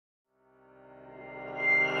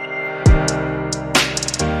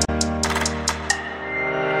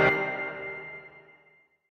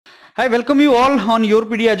I welcome you all on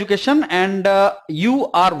YourPedia Education, and you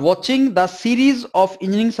are watching the series of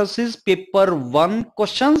Engineering Services Paper 1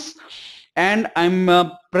 questions, and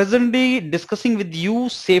I'm presently discussing with you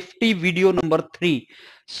safety video number 3.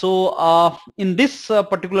 So in this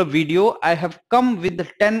particular video, I have come with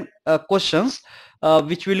 10 questions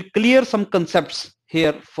which will clear some concepts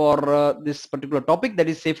here for this particular topic, that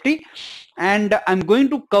is safety, and I'm going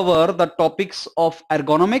to cover the topics of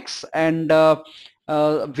ergonomics and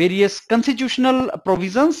various constitutional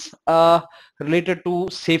provisions related to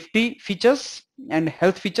safety features and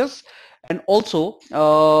health features, and also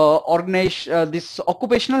this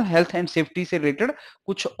occupational health and safety से related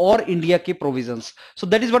कुछ और India के provisions. So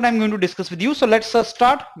that is what I'm going to discuss with you. So let's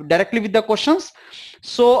start directly with the questions.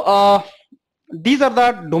 So these are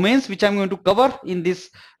the domains which I'm going to cover in this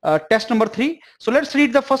test number 3. So let's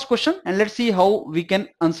read the first question and let's see how we can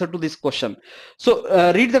answer to this question. So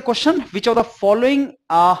read the question: which of the following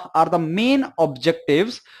are the main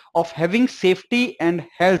objectives of having safety and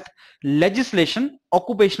health legislation,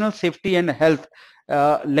 occupational safety and health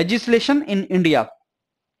legislation in India?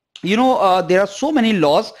 You know, there are so many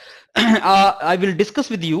laws. I will discuss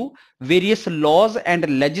with you various laws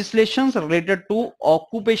and legislations related to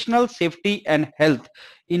occupational safety and health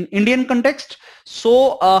in Indian context.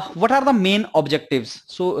 So what are the main objectives?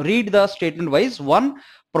 So read the statement wise. 1,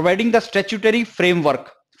 providing the statutory framework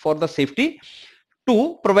for the safety.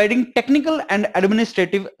 2, providing technical and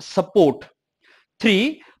administrative support.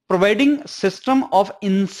 3, providing system of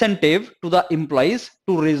incentive to the employees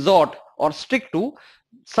to resort or stick to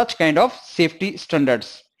such kind of safety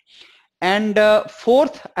standards. And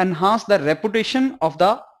 4th, enhance the reputation of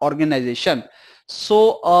the organization.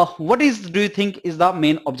 So what do you think is the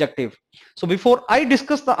main objective? So before I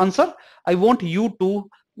discuss the answer, I want you to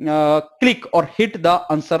click or hit the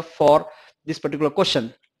answer for this particular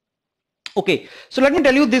question. Okay, so let me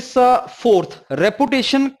tell you this 4th,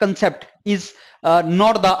 reputation concept is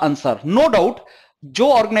not the answer. No doubt जो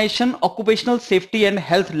organisation occupational safety and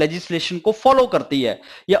health legislation को follow करती है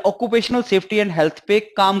या occupational safety and health पे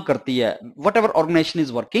काम करती है, what ever organisation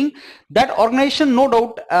is working, that organisation no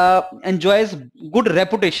doubt enjoys good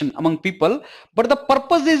reputation among people, but the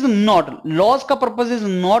purpose is not, laws का purpose is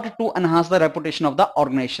not to enhance the reputation of the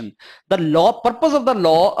organisation. The law purpose of the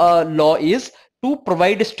law is to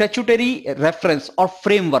provide statutory reference or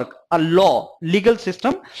framework, a law, legal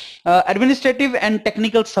system, administrative and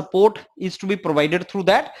technical support is to be provided through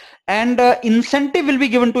that, and incentive will be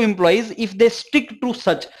given to employees if they stick to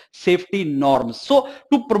such safety norms. So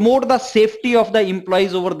to promote the safety of the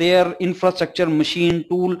employees over there, infrastructure, machine,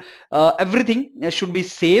 tool, everything should be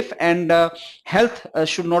safe, and health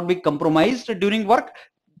should not be compromised during work,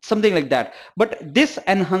 something like that. But this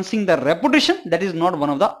enhancing the reputation, that is not one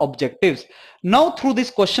of the objectives. Now through this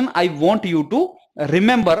question, I want you to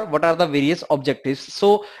remember what are the various objectives. So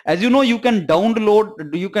as you know, you can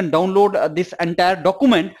download this entire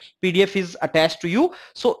document. PDF is attached to you,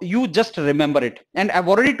 so you just remember it. And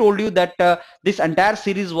I've already told you that this entire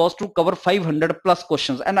series was to cover 500 plus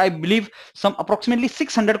questions, and I believe some approximately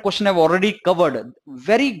 600 questions I've already covered.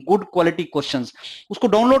 Very good quality questions.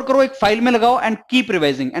 Usko download karo, ek file mein lagao and keep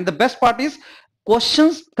revising. And the best part is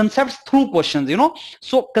questions, concepts through questions, you know,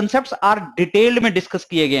 so concepts are detailed mein discuss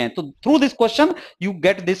kiye gaye hain. So through this question you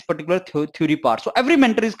get this particular theory part. So every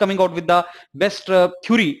mentor is coming out with the best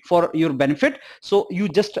theory for your benefit. So you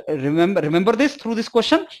just remember this through this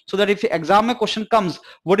question, so that if exam mein question comes,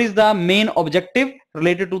 what is the main objective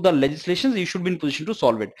related to the legislations, you should be in position to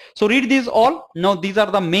solve it. So read these all. Now these are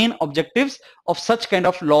the main objectives of such kind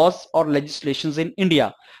of laws or legislations in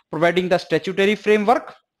India: providing the statutory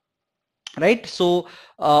framework, right? So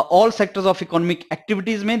all sectors of economic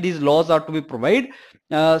activities mein these laws are to be provided.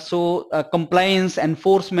 Compliance,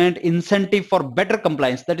 enforcement, incentive for better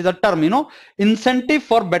compliance, that is a term, you know, incentive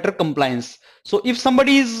for better compliance. So if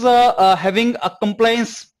somebody is having a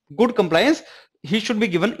compliance, good compliance, he should be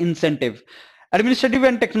given incentive. Administrative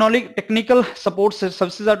and technical support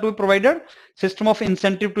services are to be provided. System of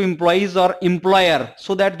incentive to employees or employer,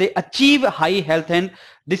 so that they achieve high health, and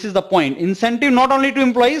this is the point, incentive not only to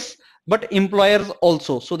employees but employers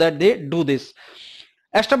also, so that they do this.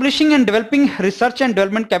 Establishing and developing research and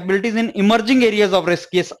development capabilities in emerging areas of risk.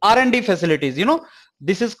 Yes, R&D facilities, you know,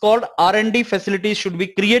 this is called R&D facilities should be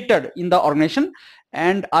created in the organization,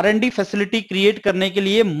 and R&D facility create karne ke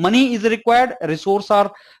liye money is required, resources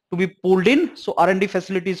are to be pulled in. So R&D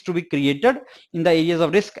facilities to be created in the areas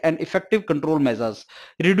of risk and effective control measures.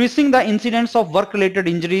 Reducing the incidence of work related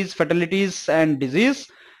injuries, fatalities and disease.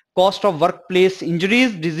 Cost of workplace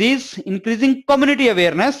injuries, disease, increasing community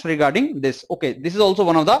awareness regarding this. Okay, this is also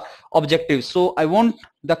one of the objectives. So I want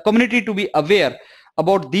the community to be aware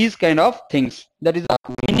about these kind of things. That is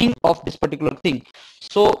the meaning of this particular thing.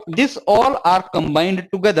 So this all are combined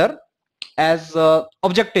together as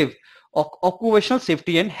objective of occupational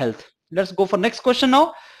safety and health. Let's go for next question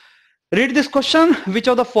now. Read this question. Which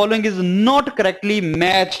of the following is not correctly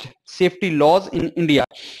matched safety laws in India?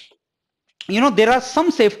 You know, there are some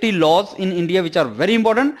safety laws in India which are very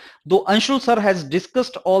important, though Anshul sir has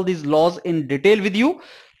discussed all these laws in detail with you.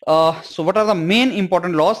 So what are the main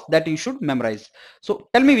important laws that you should memorize? So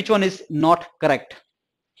tell me which one is not correct.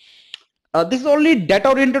 This is only data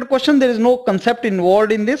oriented question. There is no concept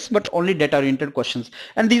involved in this, but only data oriented questions.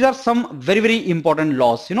 And these are some very, very important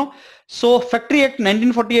laws, you know. So Factory Act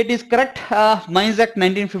 1948 is correct. Mines Act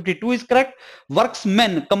 1952 is correct.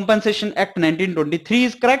 Workmen Compensation Act 1923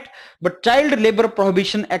 is correct. But Child Labor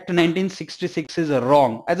Prohibition Act 1966 is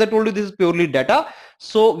wrong. As I told you, this is purely data.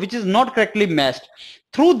 So which is not correctly matched.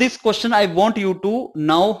 Through this question, I want you to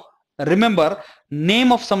now remember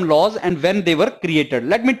name of some laws and when they were created.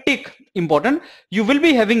 Let me take important. You will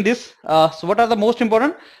be having this. So what are the most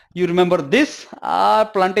important? You remember this.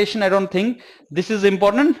 Plantation, I don't think this is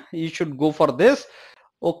important. You should go for this.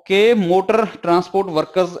 Okay, Motor Transport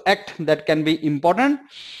Workers Act, that can be important.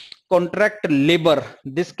 Contract labor,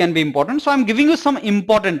 this can be important. So I'm giving you some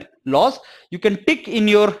important laws. You can tick in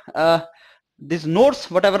your these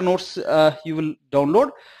notes, whatever notes you will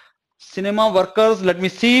download. Cinema workers, let me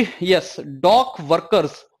see. Yes, dock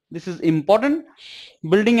workers, this is important.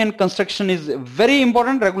 Building and construction is very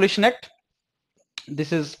important. Regulation Act,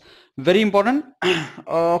 this is very important.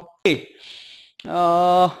 Okay,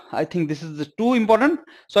 I think this is too important.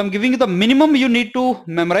 So I'm giving you the minimum you need to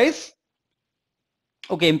memorize.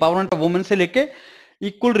 Okay, Empowerment of Women se leke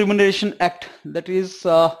Equal Remuneration Act, that is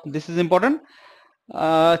this is important.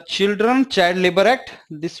 Child Labor Act,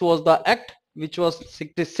 this was the act which was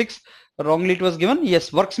 66, wrongly it was given.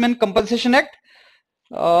 Yes, Workmen Compensation Act,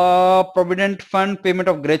 Provident Fund Payment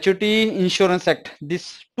of Gratuity, Insurance Act,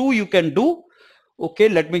 this two you can do. Okay,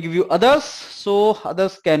 let me give you others. So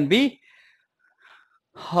others can be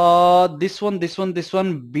this one,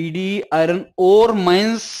 BD, iron ore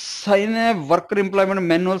mines, worker employment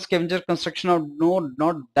manual, scavenger construction of, no,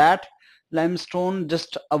 not that. Limestone,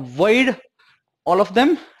 just avoid all of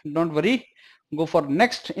them, don't worry. Go for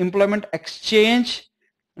next. Employment exchange,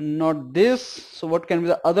 not this. So what can be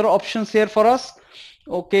the other options here for us?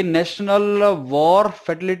 Okay, national war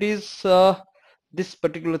fatalities, this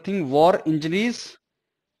particular thing, war injuries,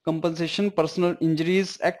 compensation, personal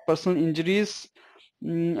injuries act, personal injuries,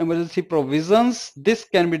 emergency provisions, this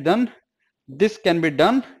can be done, this can be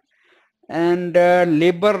done. And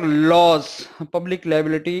labor laws, public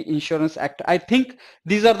liability insurance act. I think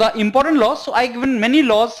these are the important laws. So I given many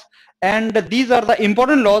laws, and these are the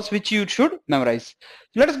important laws which you should memorize.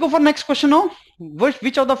 Let us go for next question now.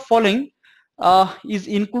 Which of the following is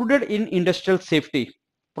included in industrial safety?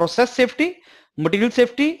 Process safety, material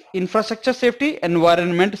safety, infrastructure safety,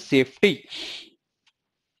 environment safety.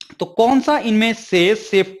 तो कौन सा इनमें से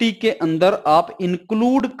safety के अंदर आप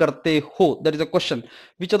include करते हो? That is a question.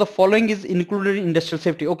 Which of the following is included in industrial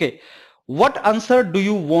safety? Okay, what answer do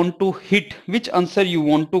you want to hit? Which answer you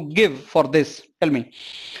want to give for this? Tell me.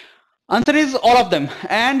 Answer is all of them.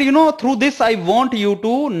 And you know, through this I want you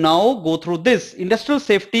to now go through this. Industrial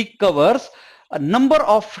safety covers a number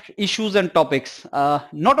of issues and topics,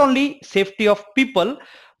 not only safety of people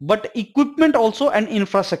but equipment also and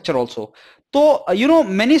infrastructure also. So you know,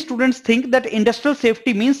 many students think that industrial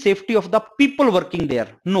safety means safety of the people working there.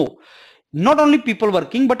 No, not only people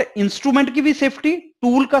working but instrument की भी safety,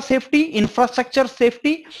 tool का safety, infrastructure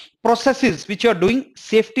safety, processes which you are doing,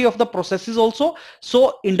 safety of the processes also.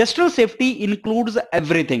 So industrial safety includes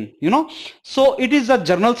everything, you know. So it is a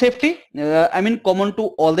general safety, I mean common to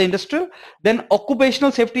all the industrial. Then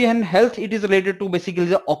occupational safety and health, it is related to basically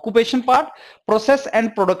the occupation part. Process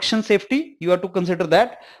and production safety, you have to consider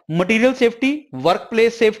that. Material safety,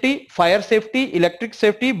 workplace safety, fire safety, electric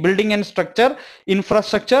safety, building and structure,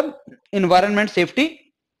 infrastructure, environment safety.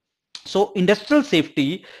 So industrial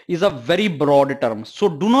safety is a very broad term. So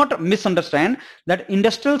do not misunderstand that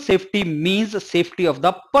industrial safety means safety of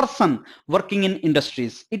the person working in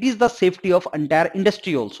industries. It is the safety of entire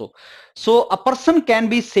industry also. So a person can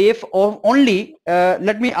be safe or only,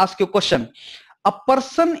 let me ask you a question. A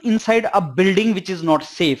person inside a building which is not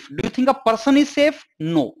safe, do you think a person is safe?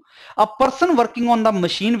 No. A person working on the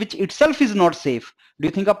machine which itself is not safe, do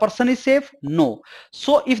you think a person is safe? No.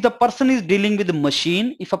 So if the person is dealing with the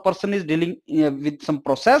machine, if a person is dealing with some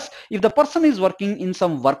process, if the person is working in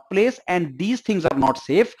some workplace and these things are not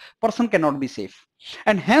safe, person cannot be safe.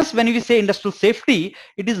 And hence when we say industrial safety,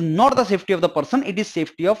 it is not the safety of the person, it is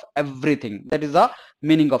safety of everything. That is the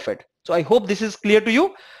meaning of it. So I hope this is clear to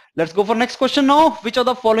you. Let's go for next question now. Which of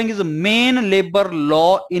the following is the main labor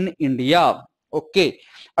law in India? Okay,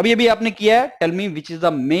 अभी अभी आपने किया है. Tell me which is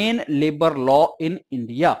the main labor law in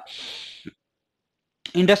India.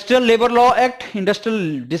 Industrial labour law act,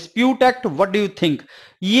 industrial dispute act, what do you think?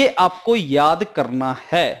 ये आपको याद करना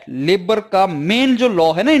है. लेबर का मेन जो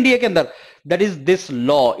लॉ है ना इंडिया के अंदर, that is this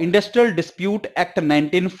law, industrial dispute act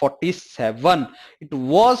 1947. It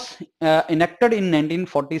was enacted in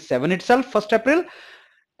 1947 itself, 1st April,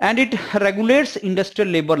 and it regulates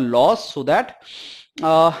industrial labor laws so that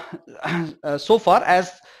so far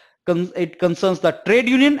as it concerns the trade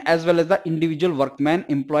union as well as the individual workman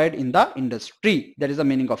employed in the industry. That is the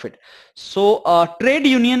meaning of it. So trade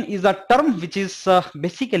union is a term which is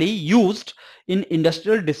basically used in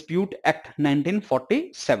Industrial Dispute Act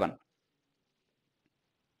 1947.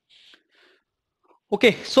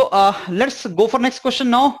 Okay, so let's go for next question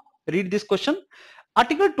now. Read this question.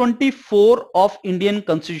 Article 24 of Indian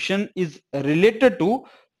Constitution is related to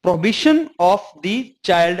prohibition of the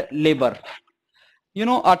child labor. You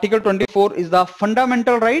know, Article 24 is the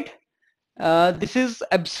fundamental right. This is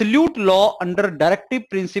absolute law under directive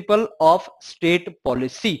principle of state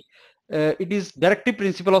policy. It is directive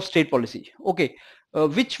principle of state policy. Okay,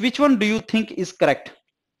 which one do you think is correct?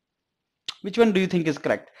 Which one do you think is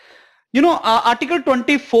correct? You know, Article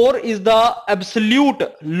 24 is the absolute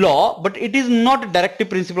law, but it is not directive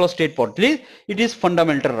principle of state policy. It is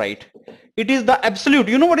fundamental right. It is the absolute.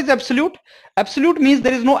 You know what is absolute? Absolute means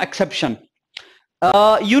there is no exception.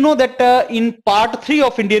 You know that in part 3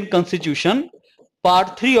 of Indian Constitution,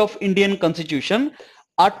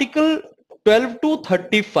 Article 12 to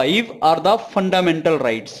 35 are the fundamental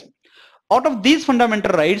rights. Out of these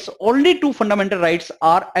fundamental rights, only 2 fundamental rights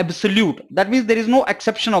are absolute. That means there is no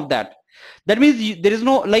exception of that. That means there is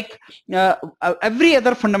no, like, every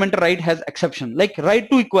other fundamental right has exception, like right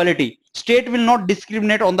to equality. State will not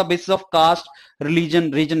discriminate on the basis of caste, religion,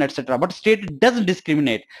 region, etc. But state does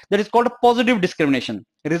discriminate. That is called a positive discrimination.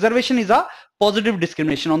 Reservation is a positive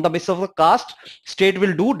discrimination. On the basis of the caste, state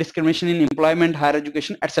will do discrimination in employment, higher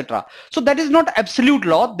education, etc. So that is not absolute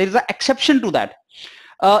law. There is an exception to that.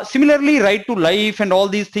 Similarly, right to life and all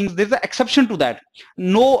these things, there's an exception to that.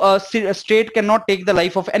 No state cannot take the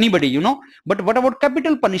life of anybody, you know. But what about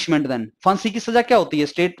capital punishment then? फांसी की सजा क्या होती है?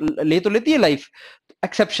 State ले तो लेती है life,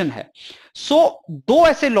 exception है. So 2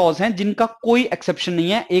 ऐसे laws हैं जिनका कोई exception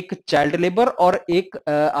नहीं है, एक child labor और एक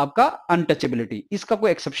आपका untouchability. इसका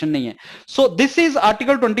कोई exception नहीं है. So this is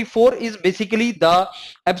Article 24 is basically the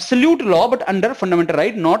absolute law, but under fundamental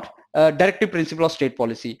right, not directive principle of state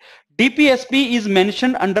policy. DPSP is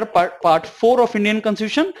mentioned under part 4 of Indian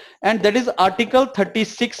Constitution, and that is Article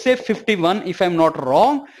 36 से 51, if I am not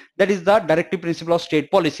wrong. That is the directive principle of state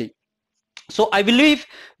policy. So I believe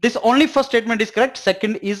this only first statement is correct,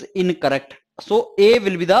 second is incorrect. So A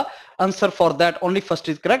will be the answer for that. Only first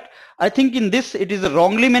is correct. I think in this it is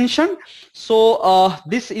wrongly mentioned. So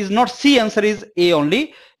this is not C, answer is A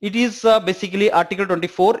only. It is basically Article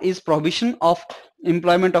 24 is prohibition of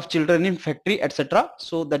employment of children in factory, etc.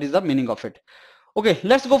 So that is the meaning of it. Okay,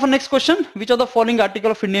 let's go for next question. Which of the following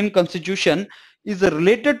article of Indian Constitution is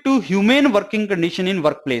related to humane working condition in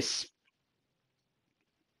workplace?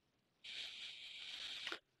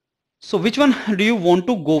 So which one do you want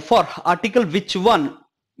to go for? Article which one?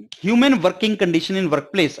 Human working condition in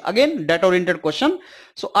workplace. Again, data oriented question.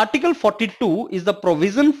 So Article 42 is the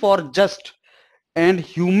provision for just and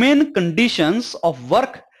humane conditions of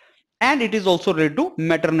work, and it is also related to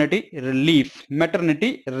maternity relief.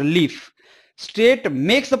 Maternity relief. State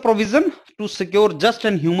makes the provision to secure just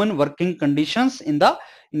and human working conditions in the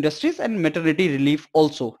industries and maternity relief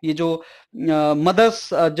also. ये जो mothers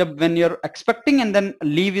जब when you're expecting and then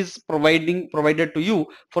leave is provided to you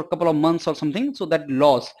for a couple of months or something, so that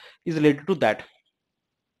laws is related to that.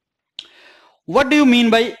 What do you mean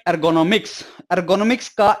by ergonomics? Ergonomics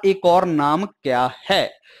का एक और नाम क्या है?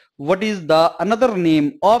 What is the another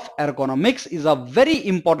name of ergonomics is a very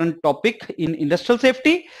important topic in industrial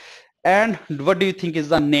safety. And what do you think is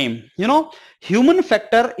the name? You know, human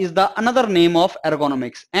factor is the another name of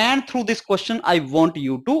ergonomics. And through this question, I want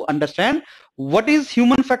you to understand what is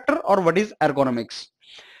human factor or what is ergonomics.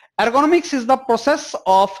 Ergonomics is the process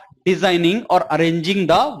of designing or arranging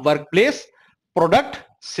the workplace, product,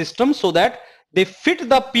 system so that they fit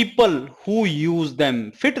the people who use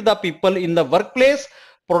them, fit the people in the workplace,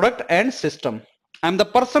 product and system. I'm the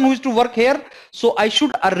person who is to work here, so I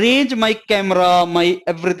should arrange my camera, my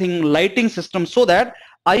everything, lighting system so that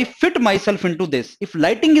I fit myself into this. If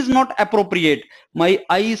lighting is not appropriate, my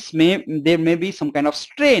eyes there may be some kind of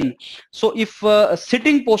strain. So if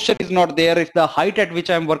sitting posture is not there, if the height at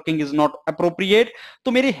which I am working is not appropriate,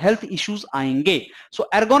 तो मेरे health issues आएंगे. So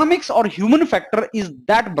ergonomics or human factor is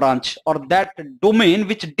that branch or that domain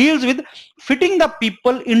which deals with fitting the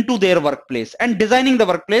people into their workplace and designing the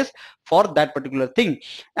workplace for that particular thing.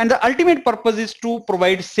 And the ultimate purpose is to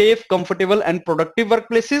provide safe, comfortable and productive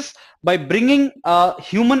workplaces by bringing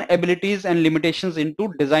human abilities and limitations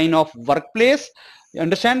into design of workplace. You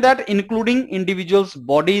understand that, including individuals'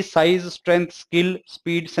 body size, strength, skill,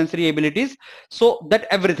 speed, sensory abilities, so that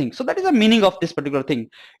everything. So that is the meaning of this particular thing.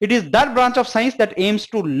 It is that branch of science that aims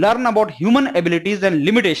to learn about human abilities and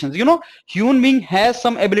limitations. You know, human being has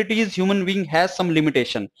some abilities, human being has some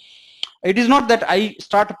limitation. It is not that I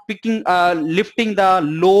start picking, lifting the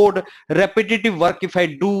load, repetitive work if I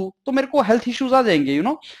do, तो मेरे को health issues आ जाएंगे, you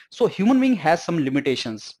know. So human being has some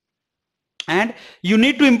limitations. And you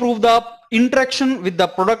need to improve the interaction with the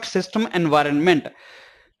product, system, environment.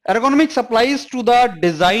 Ergonomics applies to the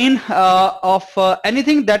design of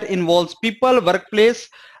anything that involves people, workplace,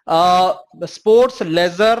 sports,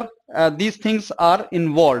 leisure. These things are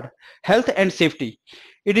involved. Health and safety.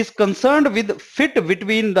 It is concerned with fit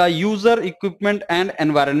between the user, equipment, and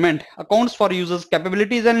environment. Accounts for users'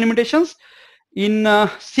 capabilities and limitations in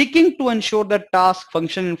seeking to ensure that task,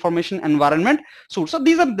 function, information, environment suits. So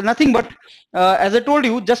these are nothing but, as I told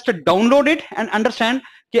you, just download it and understand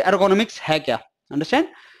कि ergonomics है क्या. Understand?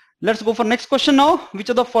 Let's go for next question now. Which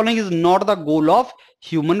of the following is not the goal of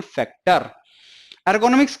human factor?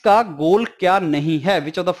 Ergonomics का goal क्या नहीं है?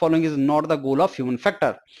 Which of the following is not the goal of human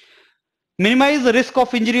factor? Minimize the risk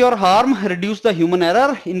of injury or harm, reduce the human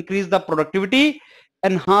error, increase the productivity,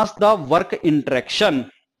 enhance the work interaction.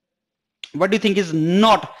 What do you think is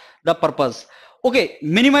not the purpose? Okay,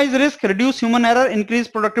 minimize risk, reduce human error, increase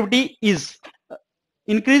productivity is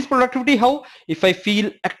increase productivity. How? If I feel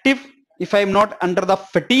active, if I am not under the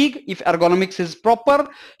fatigue, if ergonomics is proper,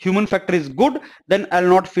 human factor is good, then I'll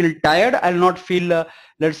not feel tired, I'll not feel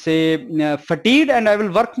let's say fatigued, and I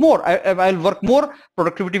will work more. I'll work more,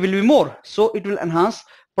 productivity will be more, so it will enhance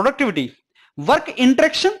productivity. Work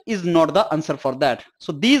interaction is not the answer for that.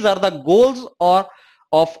 So these are the goals or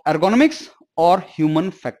of ergonomics or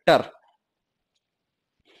human factor.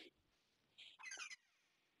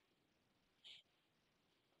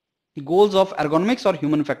 Goals of ergonomics or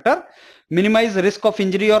human factor: minimize the risk of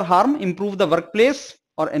injury or harm, improve the workplace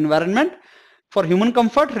or environment. For human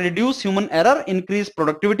comfort, reduce human error, increase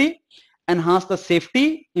productivity, enhance the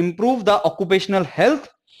safety, improve the occupational health,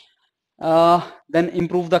 then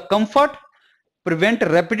improve the comfort, prevent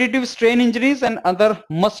repetitive strain injuries and other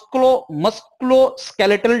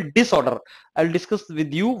musculoskeletal disorder. I'll discuss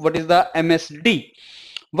with you what is the MSD,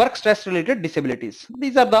 work stress related disabilities.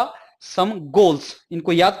 These are the some goals.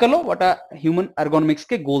 इनको याद कर लो. What are human ergonomics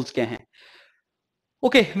के goals क्या हैं?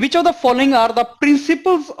 Okay, which of the following are the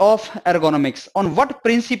principles of ergonomics? On what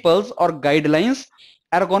principles or guidelines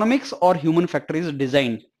ergonomics or human factor is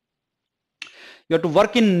designed? You have to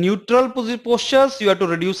work in neutral postures, you have to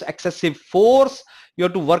reduce excessive force, you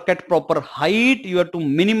have to work at proper height, you have to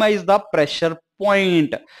minimize the pressure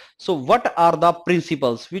point. So what are the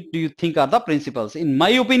principles? Which do you think are the principles? In my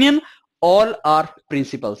opinion, all are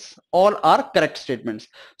principles, all are correct statements.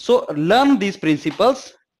 So learn these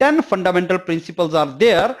principles. 10 fundamental principles are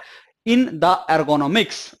there in the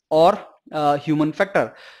ergonomics or human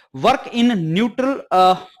factor. Work in neutral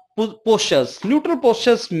postures. Neutral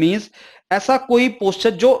postures means ऐसा कोई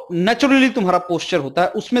posture जो naturally तुम्हारा posture होता है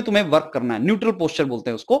उसमें तुम्हें work करना है. न्यूट्रल पोस्चर बोलते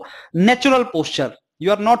हैं उसको, natural posture.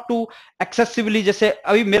 You are not to excessively, जैसे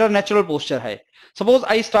अभी मेरा नेचुरल पोस्चर है, suppose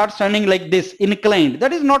I start standing like this inclined,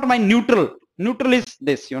 that is not my neutral. Neutral is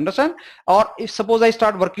this, you understand? Or if suppose I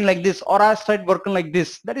start working like this or I start working like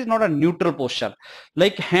this, that is not a neutral posture.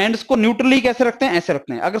 Like hands को neutrally कैसे रखते हैं, ऐसे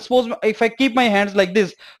रखते हैं. अगर suppose if I keep my hands like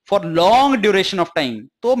this for long duration of time,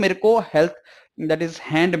 तो मेरे को health, that is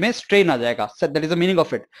hand में strain आ जाएगा. So that is the meaning of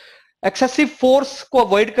it. Excessive force को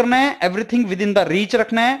avoid करना है, everything within the reach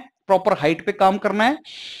रखना है, proper height पे काम करना है,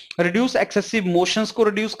 reduce excessive motions को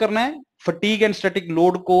reduce करना है, fatigue and static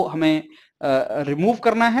load को हमें रिमूव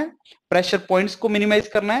करना है, प्रेशर पॉइंट्स को मिनिमाइज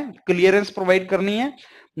करना है, क्लियरेंस प्रोवाइड करनी है,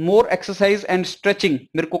 मोर एक्सरसाइज एंड स्ट्रेचिंग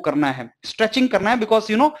मेरे को करना है. स्ट्रेचिंग करना है because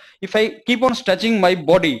you know if I keep on stretching my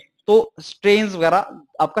body तो स्ट्रेन्स वगैरह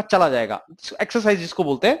आपका चला जाएगा. एक्सरसाइज जिसको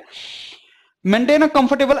बोलते हैं. Maintain a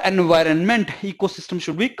comfortable environment. Ecosystem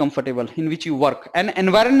should be comfortable in which you work. And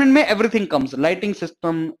environment में everything comes, lighting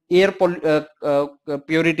system, air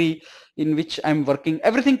purity in which I am working,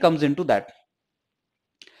 everything comes into that.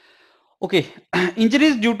 Okay,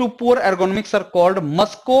 injuries due to poor ergonomics are called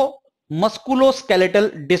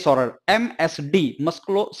musculoskeletal disorder, MSD,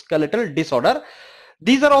 musculoskeletal disorder.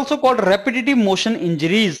 These are also called repetitive motion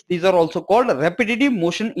injuries. These are also called repetitive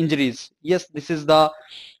motion injuries. Yes, this is the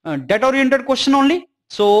data oriented question only.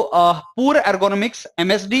 So poor ergonomics,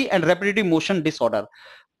 MSD and repetitive motion disorder.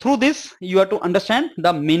 Through this you have to understand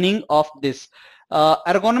the meaning of this.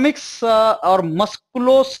 Ergonomics or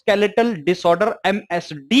musculoskeletal disorder,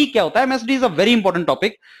 MSD क्या होता है? MSD is a very important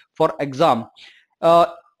topic for exam. uh,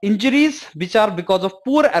 Injuries which are because of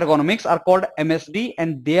poor ergonomics are called MSD,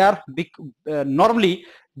 and they are normally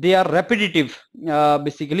they are repetitive.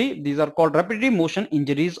 Basically these are called repetitive motion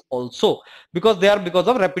injuries also, because they are because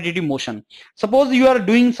of repetitive motion. Suppose you are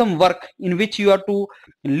doing some work in which you have to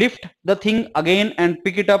lift the thing again and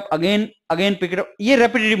pick it up again pick it up. ये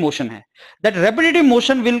repetitive motion है. That repetitive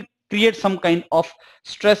motion will create some kind of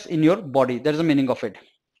stress in your body. That is the meaning of it.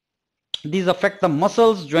 These affect the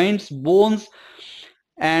muscles, joints, bones,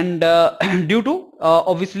 and due to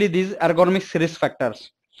obviously these ergonomics risk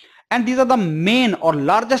factors. And these are the main or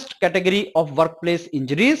largest category of workplace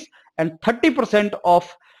injuries, and 30%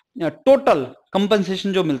 of total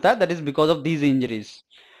compensation जो मिलता है, that is because of these injuries.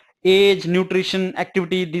 Age, nutrition,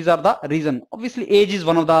 activity, these are the reason. Obviously age is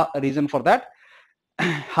one of the reason for that.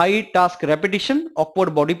 High task repetition,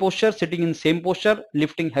 awkward body posture, sitting in same posture,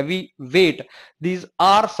 lifting heavy weight, these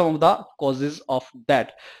are some of the causes of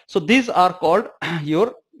that. So these are called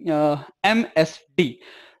your MSD.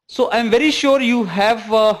 So I'm very sure you have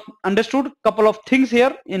understood couple of things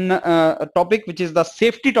here in a topic which is the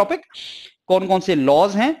safety topic. कौन कौन से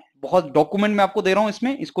laws हैं, बहुत document मैं आपको दे रहा हूं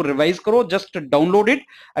इसमें, इसको रिवाइज करो, just download it.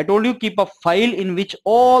 I told you keep a file in which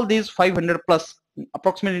all these 500 plus,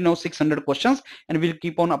 approximately now 600 questions, and we'll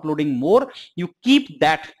keep on uploading more. You keep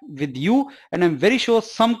that with you, and I'm very sure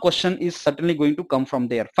some question is certainly going to come from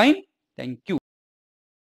there. Fine, thank you.